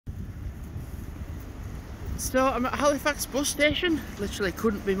So I'm at Halifax Bus Station, literally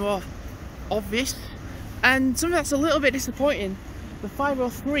couldn't be more obvious, and something that's a little bit disappointing, the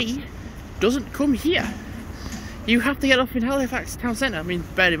 503 doesn't come here. You have to get off in Halifax town centre. I mean,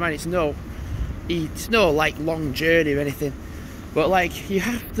 bear in mind it's no like long journey or anything, but like you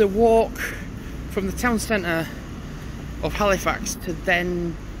have to walk from the town centre of Halifax to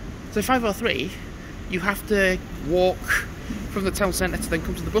then, so 503 you have to walk from the town centre to then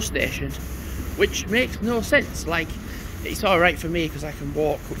come to the bus station, which makes no sense. Like, it's alright for me because I can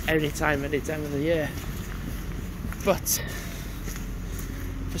walk any time of the year, but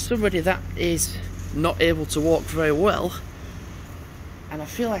for somebody that is not able to walk very well, and I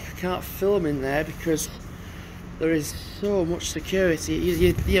feel like I can't film in there because there is so much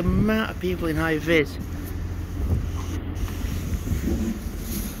security. The amount of people in high vis.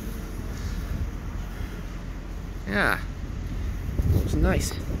 Yeah, it's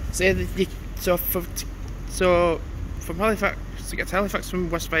nice. So from Halifax, to get to Halifax from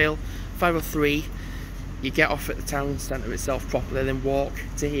West Vale, 503, you get off at the town centre itself properly, then walk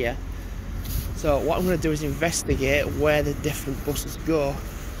to here. So what I'm going to do is investigate where the different buses go,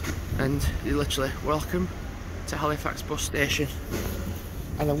 and you're literally welcome to Halifax Bus Station.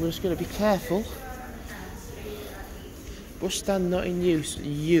 And I'm just going to be careful. Bus stand not in use.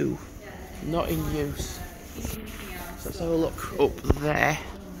 Not in use. So let's have a look up there.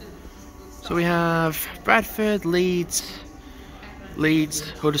 So we have Bradford, Leeds,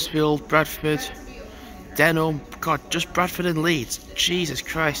 Huddersfield, Bradford, Denham. God, just Bradford and Leeds. Jesus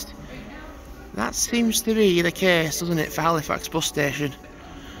Christ. That seems to be the case, doesn't it, for Halifax Bus Station.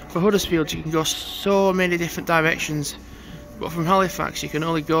 For Huddersfield you can go so many different directions, but from Halifax you can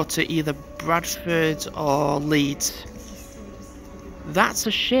only go to either Bradford or Leeds. That's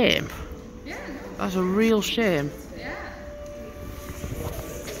a shame. That's a real shame.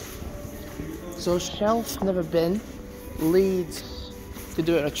 So Shelf, never been. Leeds, you can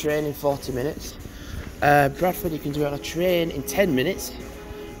do it on a train in 40 minutes. Bradford, you can do it on a train in 10 minutes.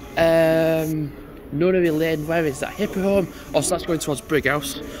 Nunnery Lane, where is that? Hipperholm. Oh, so that's going towards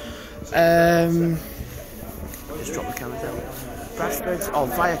Brighouse. Just drop the camera down. Bradford, oh,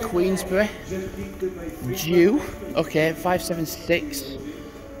 via Queensbury. Due. Okay, 576.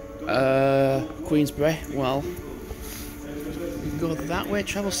 Queensbury. Well, we can go that way,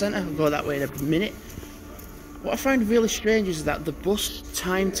 travel centre. We'll go that way in a minute. What I find really strange is that the bus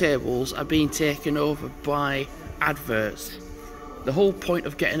timetables are being taken over by adverts. The whole point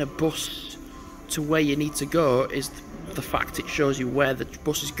of getting a bus to where you need to go is the fact it shows you where the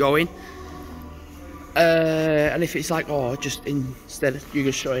bus is going. And if it's like, oh, just instead of you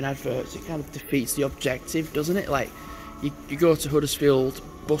just showing adverts, it kind of defeats the objective, doesn't it? Like, you go to Huddersfield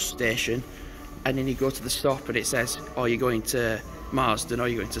Bus Station and then you go to the stop and it says, oh, you're going to Marsden or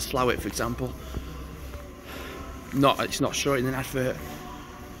you're going to Slowett, for example. It's not showing an advert.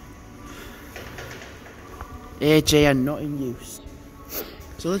 AJ are not in use.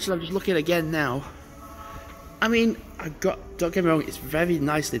 So literally, I'm just looking again now. I mean, don't get me wrong, it's very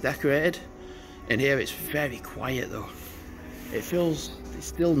nicely decorated. In here, it's very quiet though. It feels it's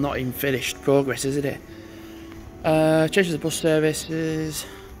still not in finished progress, isn't it? Changes the bus services.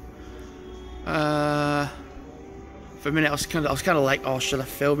 For a minute, I was kind of like, oh, should I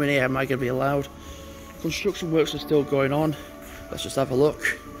film in here? Am I going to be allowed? Construction works are still going on. Let's just have a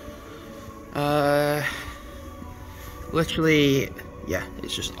look. Literally, yeah,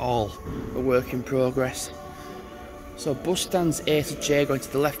 it's just all a work in progress. So bus stands A to J going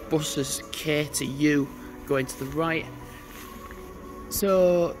to the left, buses K to U going to the right.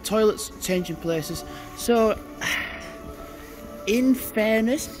 So toilets changing places. So in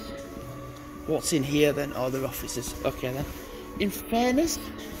fairness, what's in here then? Oh, the offices. Okay then. In fairness,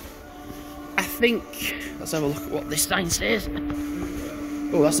 I think, let's have a look at what this sign says.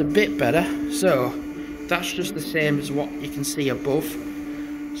 Oh, that's a bit better. So that's just the same as what you can see above.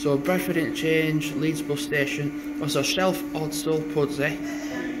 So Bradford Interchange, Leeds Bus Station, also Shelf, Odsal, Pudsey.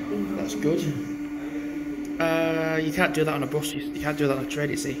 That's good. You can't do that on a bus, you can't do that on a train,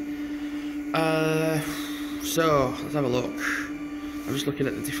 you see. So let's have a look. I'm just looking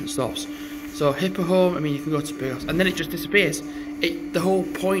at the different stops. So Hipperholm, I mean, you can go to Brighouse, and then it just disappears. The whole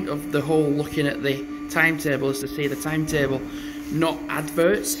point of the whole looking at the timetable is to see the timetable, not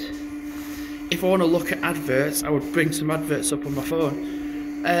adverts. If I want to look at adverts, I would bring some adverts up on my phone.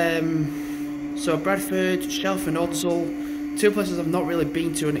 So Bradford, Shelf and Odsal, two places I've not really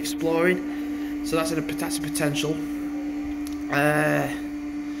been to and exploring, so that's a potential.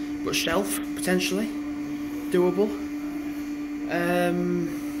 But Shelf, potentially, doable.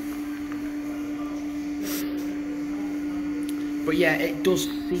 But yeah, it does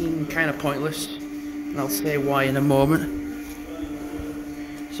seem kind of pointless and I'll say why in a moment.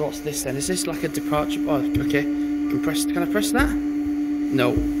 So what's this then? Is this like a departure board? Okay, can I press that?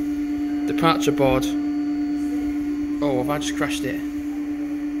 No. Departure board. Oh, have I just crashed it?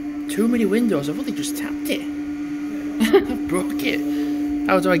 Too many windows, I've only just tapped it. I've broke it.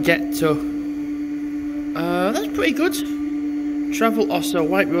 How do I get to... that's pretty good. Travel Odsal,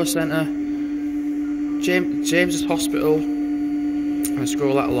 White Rose Centre, James's Hospital. And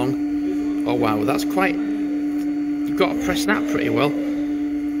scroll that along. Oh wow, that's quite... You've got to press that pretty well.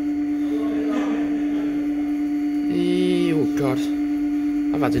 Oh god,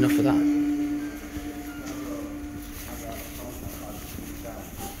 I've had enough of that.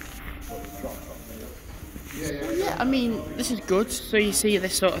 Yeah, I mean, this is good. So you see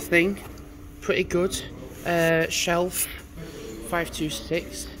this sort of thing, pretty good. Shelf,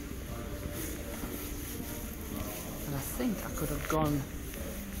 526. And I think I could have gone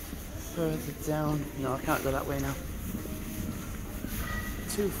further down. No, I can't go that way now.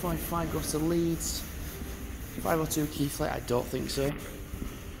 255 goes to Leeds. 502 Keighley, I don't think so.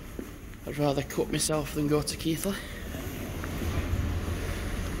 I'd rather cut myself than go to Keighley.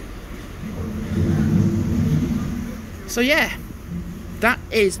 So yeah, that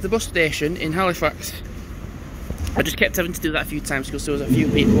is the bus station in Halifax. I just kept having to do that a few times because there was a few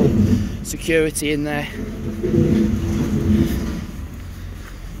people, security in there.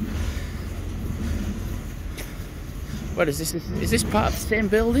 What is this? Is this part of the same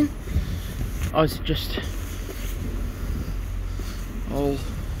building? Or is it just all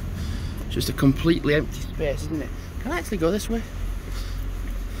just a completely empty space, isn't it? Can I actually go this way?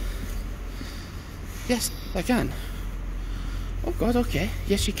 Yes, I can. Oh god, okay.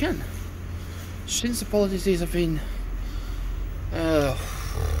 Yes, you can. Since the policies have been...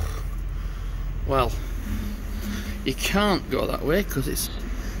 well, you can't go that way because it's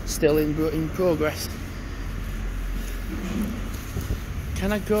still in progress.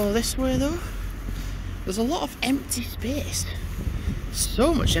 Can I go this way though? There's a lot of empty space.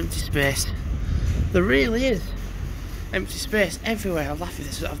 So much empty space. There really is. Empty space everywhere. I'd laugh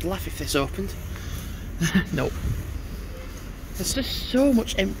if this opened. Nope. There's just so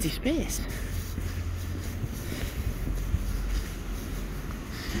much empty space.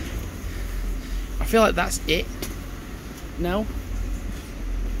 I feel like that's it now.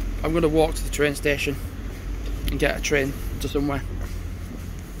 I'm going to walk to the train station and get a train to somewhere.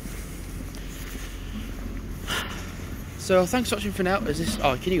 So thanks for watching for now. Is this...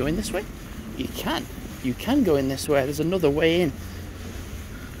 Oh, can you go in this way? You can. You can go in this way. There's another way in.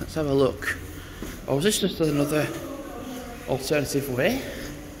 Let's have a look. Or was this just another alternative way?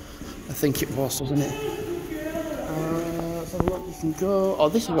 I think it was, wasn't it? Let's have a look. You can go... Oh,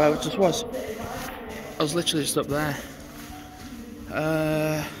 this is where it just was. I was literally just up there.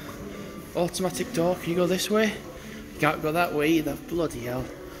 Automatic door. Can you go this way? You can't go that way either. Bloody hell.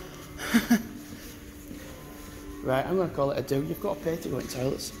 Right, I'm going to call it a do. You've got to pay to go in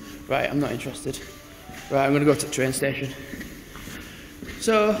toilets. Right, I'm not interested. Right, I'm going to go to the train station.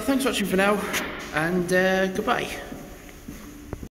 So, thanks for watching for now, and goodbye.